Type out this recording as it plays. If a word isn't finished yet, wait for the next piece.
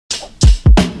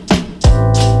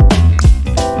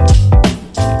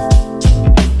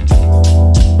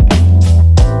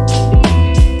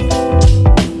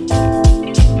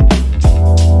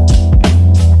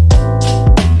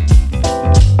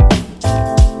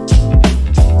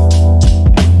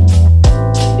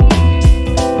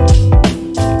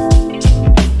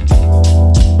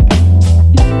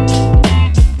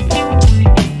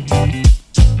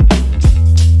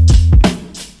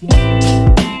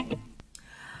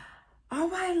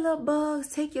right, love bugs,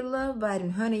 take your love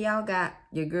vitamin. Honey, y'all got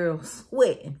your girl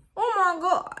sweating. Oh my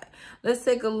God. Let's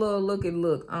take a little look.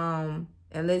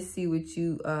 And let's see what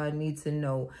you need to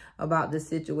know about the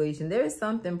situation. There is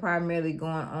something primarily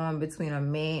going on between a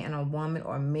man and a woman,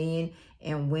 or men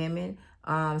and women.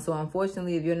 So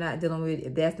unfortunately, if you're not dealing with,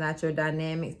 if that's not your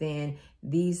dynamics, then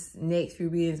these next few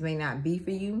readings may not be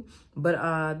for you.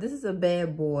 But this is a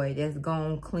bad boy that's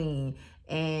gone clean,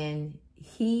 and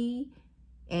he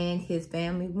and his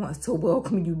family wants to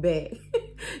welcome you back.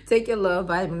 Take your love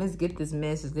vitamin. Let's get this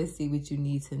message. Let's see what you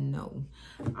need to know.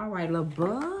 All right, love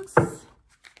bugs.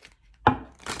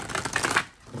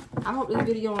 I hope this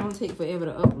video won't take forever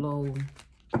to upload.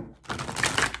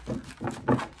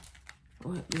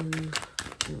 What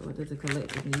does the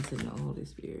collective need to know, Holy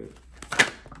Spirit?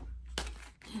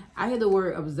 I hear the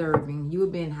word observing. You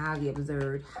have been highly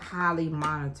observed, highly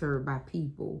monitored by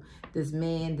people. This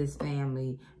man, this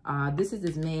family. This is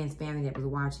this man's family that was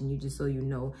watching you, just so you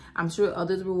know. I'm sure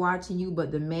others were watching you,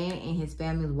 but the man and his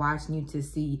family is watching you to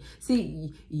see.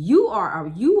 See, you are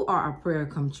a prayer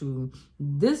come true.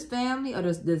 This family, or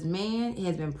this man,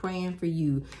 has been praying for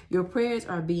you. Your prayers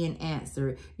are being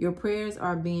answered. Your prayers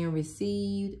are being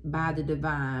received by the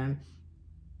divine.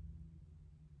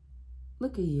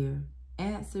 Look at here.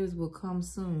 Answers will come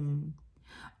soon.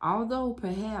 Although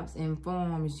perhaps in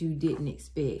forms you didn't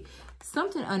expect.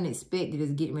 Something unexpected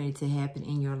is getting ready to happen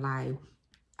in your life.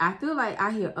 I feel like I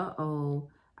hear, uh-oh.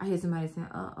 I hear somebody saying,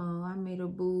 uh-oh, I made a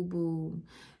boo-boo.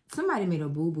 Somebody made a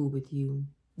boo-boo with you.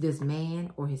 This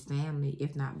man or his family,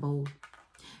 if not both.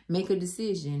 Make a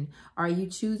decision. Are you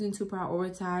choosing to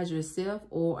prioritize yourself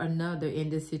or another in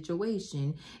this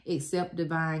situation? Accept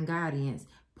divine guidance,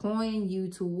 pointing you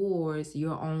towards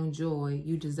your own joy.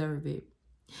 You deserve it.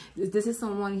 This is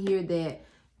someone here that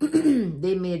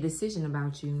they made a decision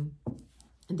about you.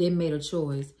 They made a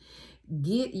choice.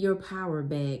 Get your power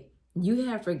back. You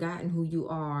have forgotten who you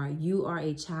are. You are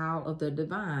a child of the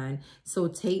divine. So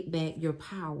take back your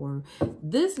power.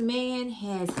 This man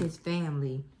has his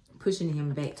family pushing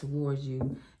him back towards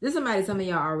you. This is somebody some of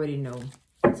y'all already know.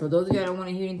 So those of y'all that don't want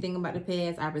to hear anything about the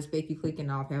past, I respect you clicking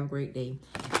off. Have a great day.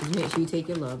 Just make sure you take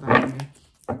your love vitamin.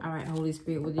 All right, Holy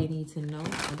Spirit, what do they need to know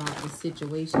about the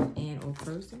situation and or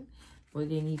person? What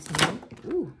do they need to know?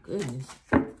 Ooh, goodness.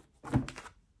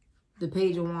 The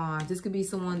Page of Wands. This could be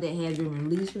someone that has been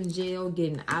released from jail,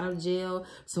 getting out of jail,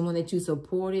 someone that you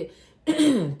supported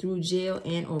through jail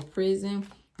and or prison.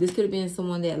 This could have been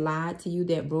someone that lied to you,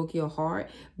 that broke your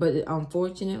heart. But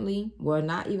unfortunately, well,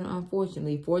 not even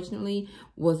unfortunately, fortunately,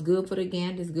 what's good for the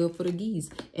gander is good for the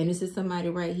geese. And this is somebody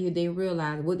right here, they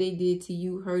realize what they did to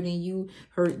you, hurting you,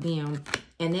 hurt them.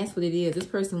 And that's what it is. This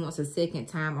person wants a second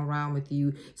time around with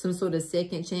you. Some sort of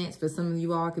second chance. For some of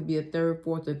you all, it could be a third,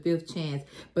 fourth, or fifth chance.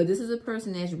 But this is a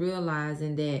person that's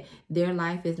realizing that their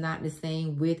life is not the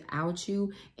same without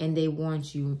you, and they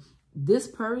want you. This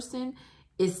person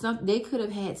is something they could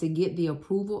have had to get the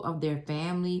approval of their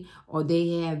family, or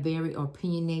they have very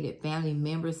opinionated family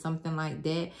members, something like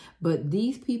that. But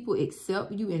these people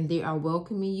accept you and they are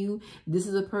welcoming you. This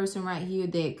is a person right here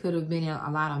that could have been in a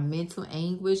lot of mental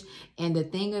anguish. And the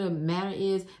thing of the matter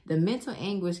is, the mental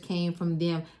anguish came from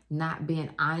them not being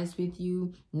honest with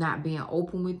you, not being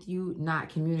open with you, not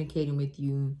communicating with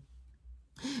you.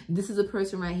 This is a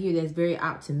person right here that's very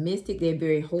optimistic. They're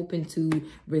very hoping to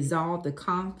resolve the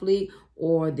conflict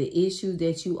or the issues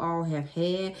that you all have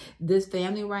had. This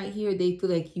family right here, they feel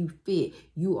like you fit.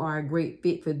 You are a great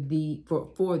fit for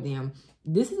them.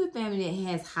 This is a family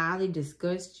that has highly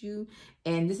discussed you.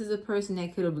 And this is a person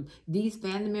that could have, these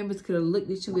family members could have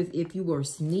looked at you as if you were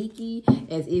sneaky,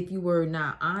 as if you were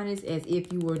not honest, as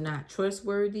if you were not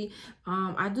trustworthy.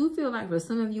 I do feel like for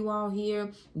some of you all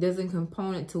here, there's a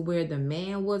component to where the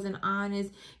man wasn't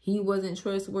honest, he wasn't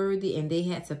trustworthy, and they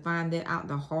had to find that out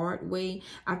the hard way.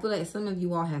 I feel like some of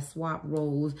you all have swapped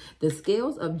roles. The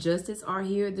scales of justice are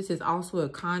here. This is also a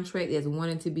contract that's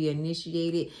wanted to be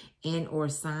initiated and or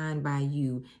signed by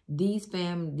you. These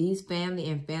family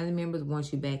and family members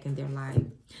want you back in their life.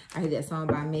 I heard that song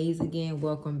by Maze again.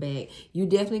 Welcome back. You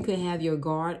definitely could have your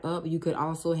guard up. You could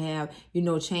also have, you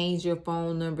know, change your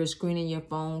phone number, screening your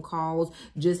phone calls,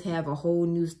 just have a whole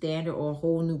new standard or a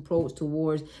whole new approach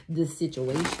towards this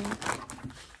situation.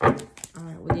 All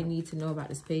right, what they need to know about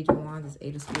this Page of Wands, this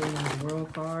Eight of Swords, and the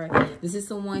World card. This is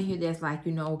someone here that's like,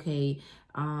 you know, okay,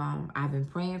 I've been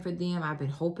praying for them. I've been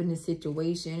hoping this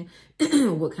situation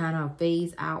would kind of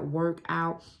phase out, work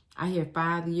out. I hear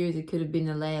 5 years. It could have been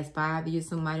the last 5 years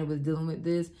somebody was dealing with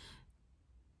this.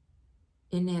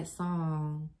 In that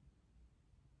song,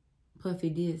 Puffy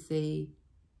did say,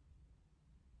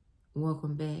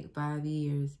 welcome back, 5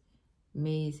 years.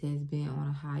 Maze has been on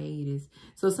a hiatus.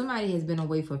 So somebody has been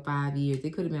away for 5 years. They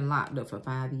could have been locked up for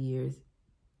 5 years.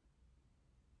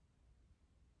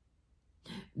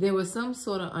 There was some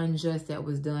sort of unjust that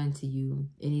was done to you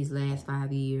in these last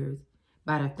 5 years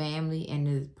by the family and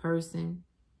this person,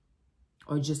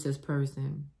 or just this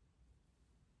person.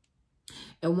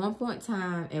 At one point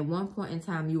in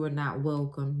time, you were not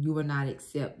welcome. You were not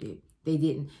accepted. They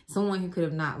didn't. Someone who could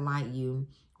have not liked you.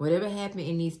 Whatever happened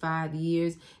in these 5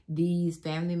 years, these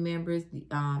family members,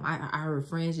 I heard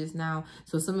friends just now.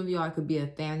 So some of y'all could be a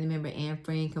family member and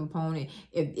friend component.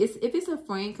 If it's a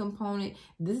friend component,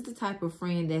 this is the type of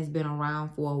friend that's been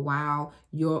around for a while.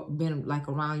 You've been like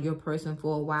around your person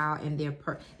for a while, and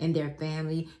their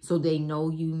family, so they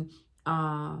know you.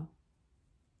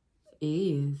 It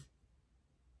is.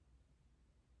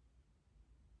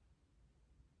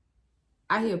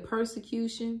 I hear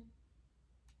persecution.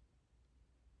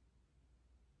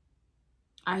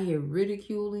 I hear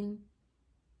ridiculing.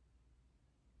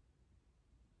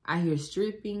 I hear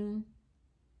stripping.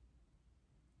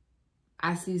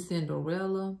 I see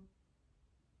Cinderella.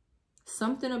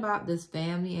 Something about this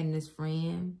family and this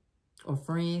friend or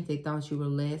friends, they thought you were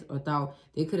less, or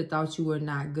they could have thought you were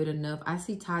not good enough. I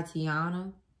see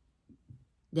Tatiana,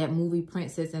 that movie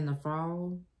Princess and the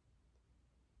Frog.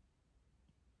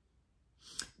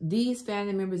 These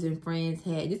family members and friends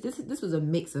had, this was a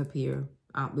mix-up here.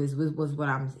 Was what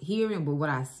I'm hearing, but what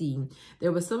I see.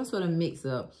 There was some sort of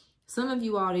mix-up. Some of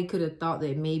you all, they could have thought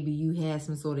that maybe you had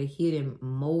some sort of hidden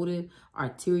motive,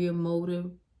 ulterior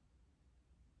motive,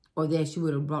 or that you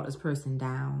would have brought this person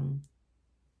down.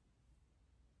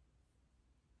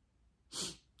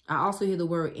 I also hear the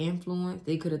word influence.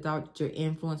 They could have thought your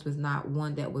influence was not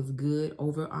one that was good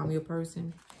over your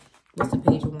person. What's the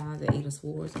Page of Wands, the Eight of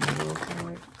Swords, and the World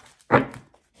card?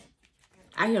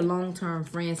 I hear long-term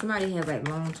friends. Somebody has like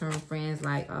long-term friends,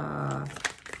 like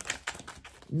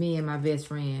me and my best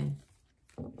friend.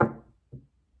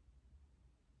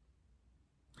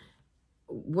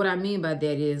 What I mean by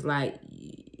that is like,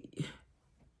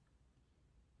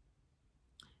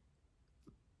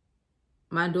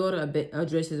 my daughter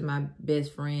addresses my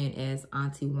best friend as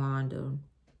Auntie Wanda.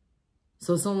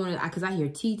 So someone, because I hear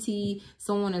TT,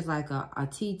 someone is like a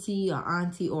TT, a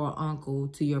auntie, or an uncle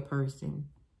to your person.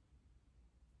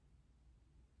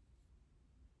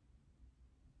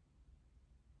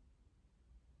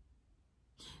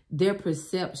 Their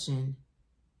perception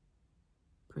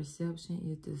is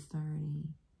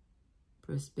discerning.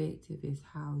 Perspective is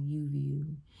how you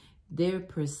view. Their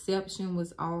perception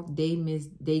was off.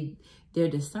 Their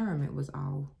discernment was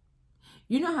off.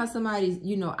 You know how somebody's,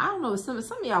 you know, I don't know, some of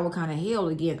y'all were kind of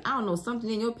held against, I don't know, something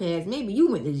in your past. Maybe you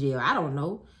went to jail. I don't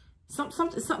know. But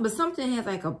something has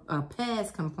like a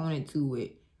past component to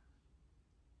it.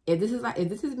 If this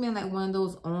has been like one of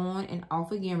those on and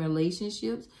off again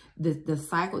relationships, the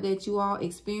cycle that you all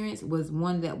experienced was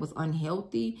one that was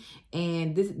unhealthy,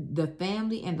 and the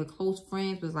family and the close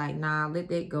friends was like, nah, let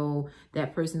that go.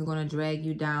 That person's gonna drag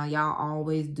you down. Y'all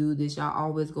always do this. Y'all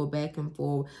always go back and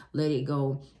forth. Let it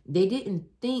go. They didn't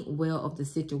think well of the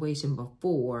situation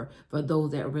before. For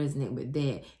those that resonate with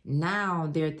that, now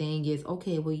their thing is,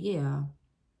 okay, well, yeah.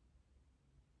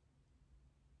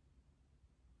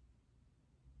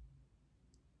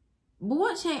 But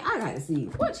what changed? I got to see.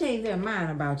 What changed their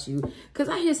mind about you? Because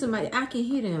I hear somebody, I can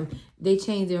hear them. They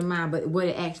changed their mind. But what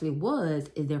it actually was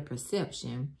is their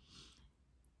perception.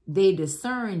 They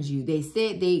discerned you. They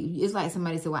said it's like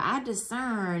somebody said, well, I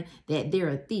discern that they're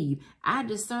a thief. I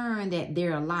discern that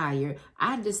they're a liar.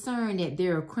 I discern that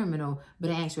they're a criminal. But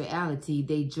in actuality,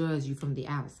 they judged you from the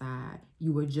outside.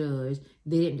 You were judged.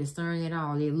 They didn't discern at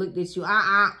all. They looked at you,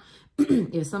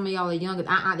 if some of y'all are younger,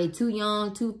 they too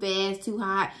young, too fast, too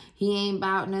hot. He ain't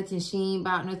about nothing. She ain't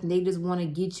about nothing. They just want to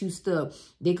get you stuck.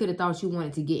 They could have thought you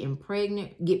wanted to get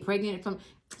pregnant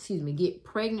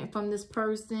from this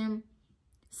person.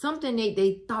 Something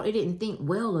they thought they didn't think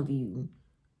well of you.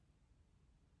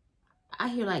 I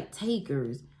hear like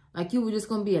takers. Like you were just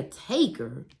going to be a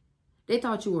taker. They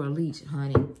thought you were a leech,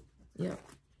 honey. Yep.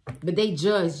 But they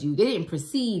judged you. They didn't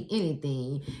perceive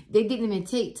anything. They didn't even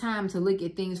take time to look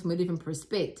at things from a different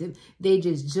perspective. They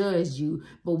just judged you.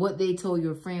 But what they told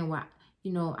your friend, well,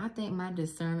 you know, I think my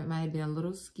discernment might have been a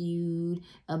little skewed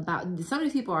about... Some of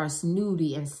these people are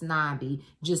snooty and snobby,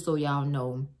 just so y'all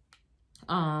know.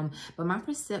 But my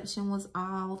perception was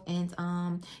off,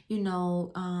 and you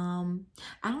know,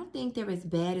 I don't think they're as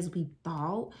bad as we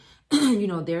thought. You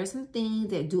know, there are some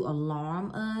things that do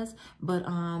alarm us, but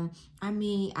I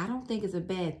mean, I don't think it's a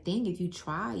bad thing if you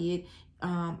try it.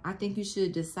 I think you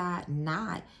should decide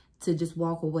not to just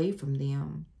walk away from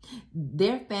them.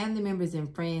 Their family members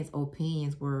and friends'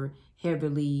 opinions were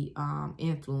heavily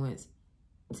influenced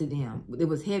to them.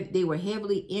 They were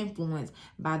heavily influenced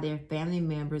by their family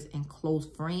members and close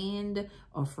friend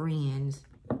or friends.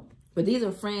 But these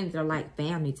are friends that are like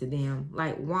family to them,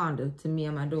 like Wanda to me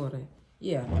and my daughter.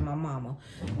 Yeah, and my mama.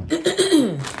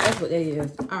 That's what that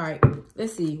is. All right,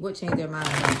 let's see. What changed their mind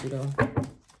about you, though?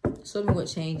 Show me what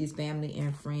changed these family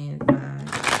and friends'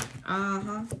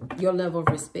 mind. Your level of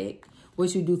respect.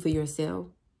 What you do for yourself.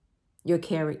 Your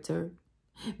character.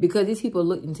 Because these people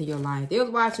looked into your life. They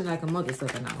was watching like a mother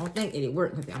sucker. Now, I don't think that it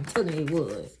worked. I'm telling you it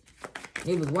was.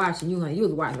 They was watching you, honey. You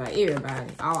was watching by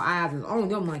everybody. All eyes was on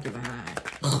your monkey behind.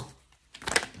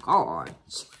 God.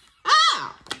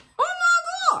 Ow! Oh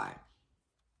my God.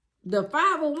 The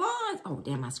Five of Wands. Oh,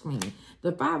 damn, my screen.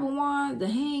 The Five of Wands, the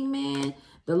Hangman,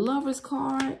 the Lover's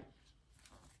card,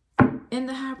 and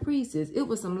the High Priestess. It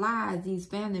was some lies these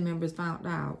family members found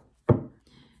out.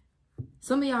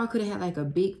 Some of y'all could have had like a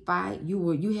big fight.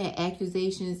 You had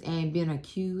accusations and been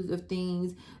accused of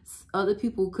things. Other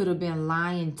people could have been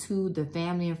lying to the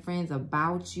family and friends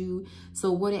about you.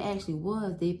 So what it actually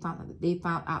was, they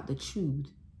found out the truth.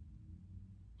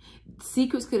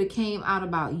 Secrets could have came out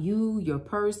about you, your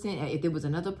person, if there was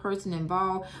another person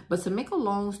involved. But to make a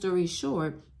long story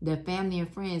short, the family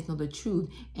and friends know the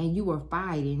truth and you were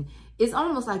fighting. It's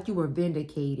almost like you were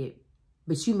vindicated,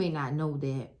 but you may not know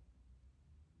that.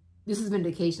 This is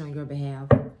vindication on your behalf.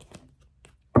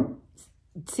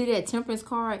 See that Temperance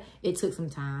card? It took some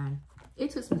time. It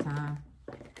took some time.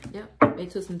 Yep, it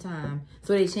took some time.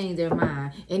 So they changed their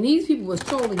mind. And these people was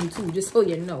trolling you too, just so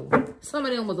you know. Some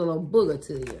of them was a little booger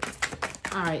to you.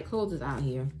 All right, close this out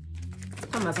here.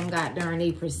 Talking about some goddamn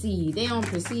they perceive. They don't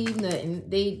perceive nothing.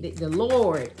 The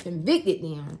Lord convicted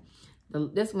them.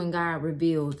 That's when God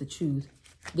reveals the truth.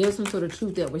 There's some sort of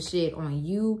truth that was shed on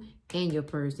you and your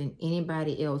person,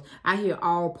 anybody else. I hear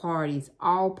all parties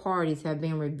have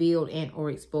been revealed and or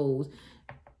exposed.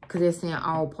 Because they're saying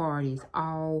all parties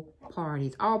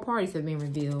have been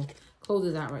revealed. Close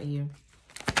this out right here.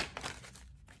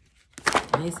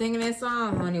 I ain't singing that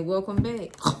song, honey. Welcome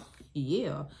back.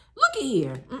 Yeah. Look at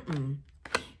here.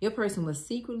 Your person was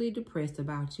secretly depressed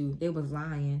about you. They was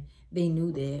lying. They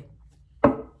knew that.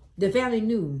 The family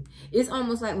knew. It's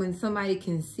almost like when somebody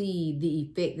can see the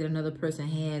effect that another person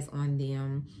has on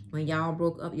them. When y'all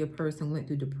broke up, your person went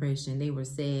through depression. They were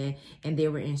sad and they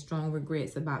were in strong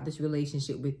regrets about this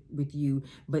relationship with you,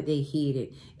 but they hid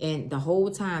it. And the whole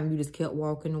time you just kept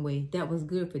walking away. That was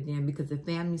good for them because the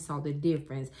family saw the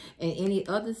difference. And any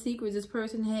other secrets this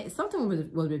person had, something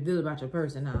was revealed about your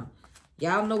person now.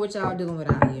 Y'all know what y'all dealing with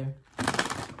out here.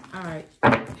 All right.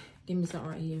 Give me something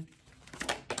right here.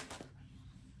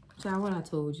 Child, what I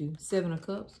told you. 7 of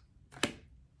Cups.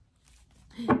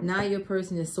 Now your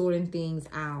person is sorting things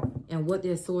out. And what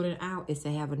they're sorting out is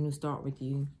to have a new start with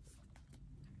you.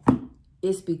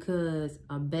 It's because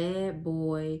a bad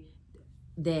boy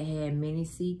that had many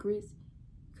secrets,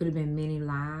 could have been many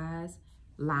lies,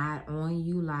 lied on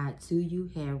you, lied to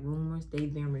you, had rumors,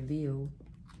 they've been revealed.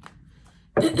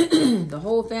 The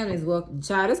whole family is welcome.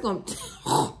 Child, it's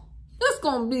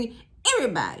gonna be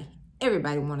everybody.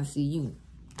 Everybody want to see you.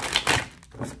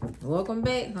 Welcome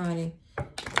back, honey.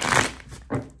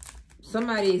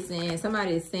 Somebody is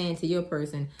saying to your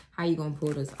person, how you gonna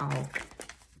pull this off?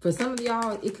 For some of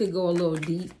y'all, it could go a little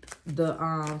deep.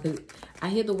 Cause I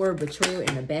hear the word betrayal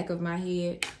in the back of my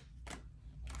head.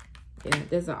 And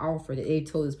there's an offer that they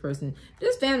told this person,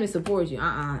 this family supports you.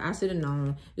 I should have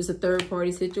known. This is a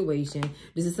third-party situation.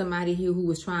 This is somebody here who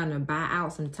was trying to buy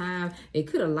out some time. They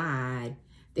could have lied.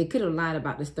 They could have lied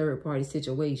about this third-party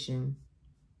situation.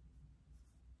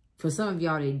 For some of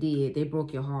y'all, they did. They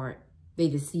broke your heart. They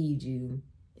deceived you.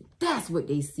 That's what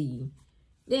they see.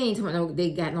 They ain't talking about, they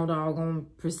got no doggone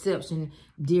perception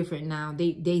different now.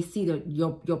 They see that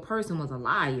your person was a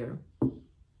liar.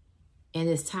 And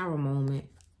this tower moment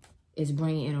is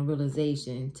bringing in a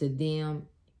realization to them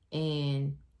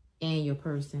and your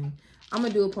person. I'm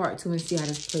going to do a part 2 and see how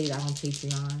this plays out on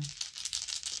Patreon.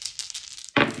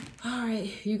 All right,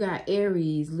 you got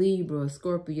Aries, Libra,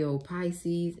 Scorpio,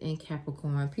 Pisces, and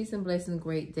Capricorn. Peace and blessings,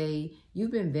 great day. You've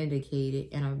been vindicated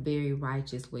in a very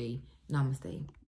righteous way. Namaste.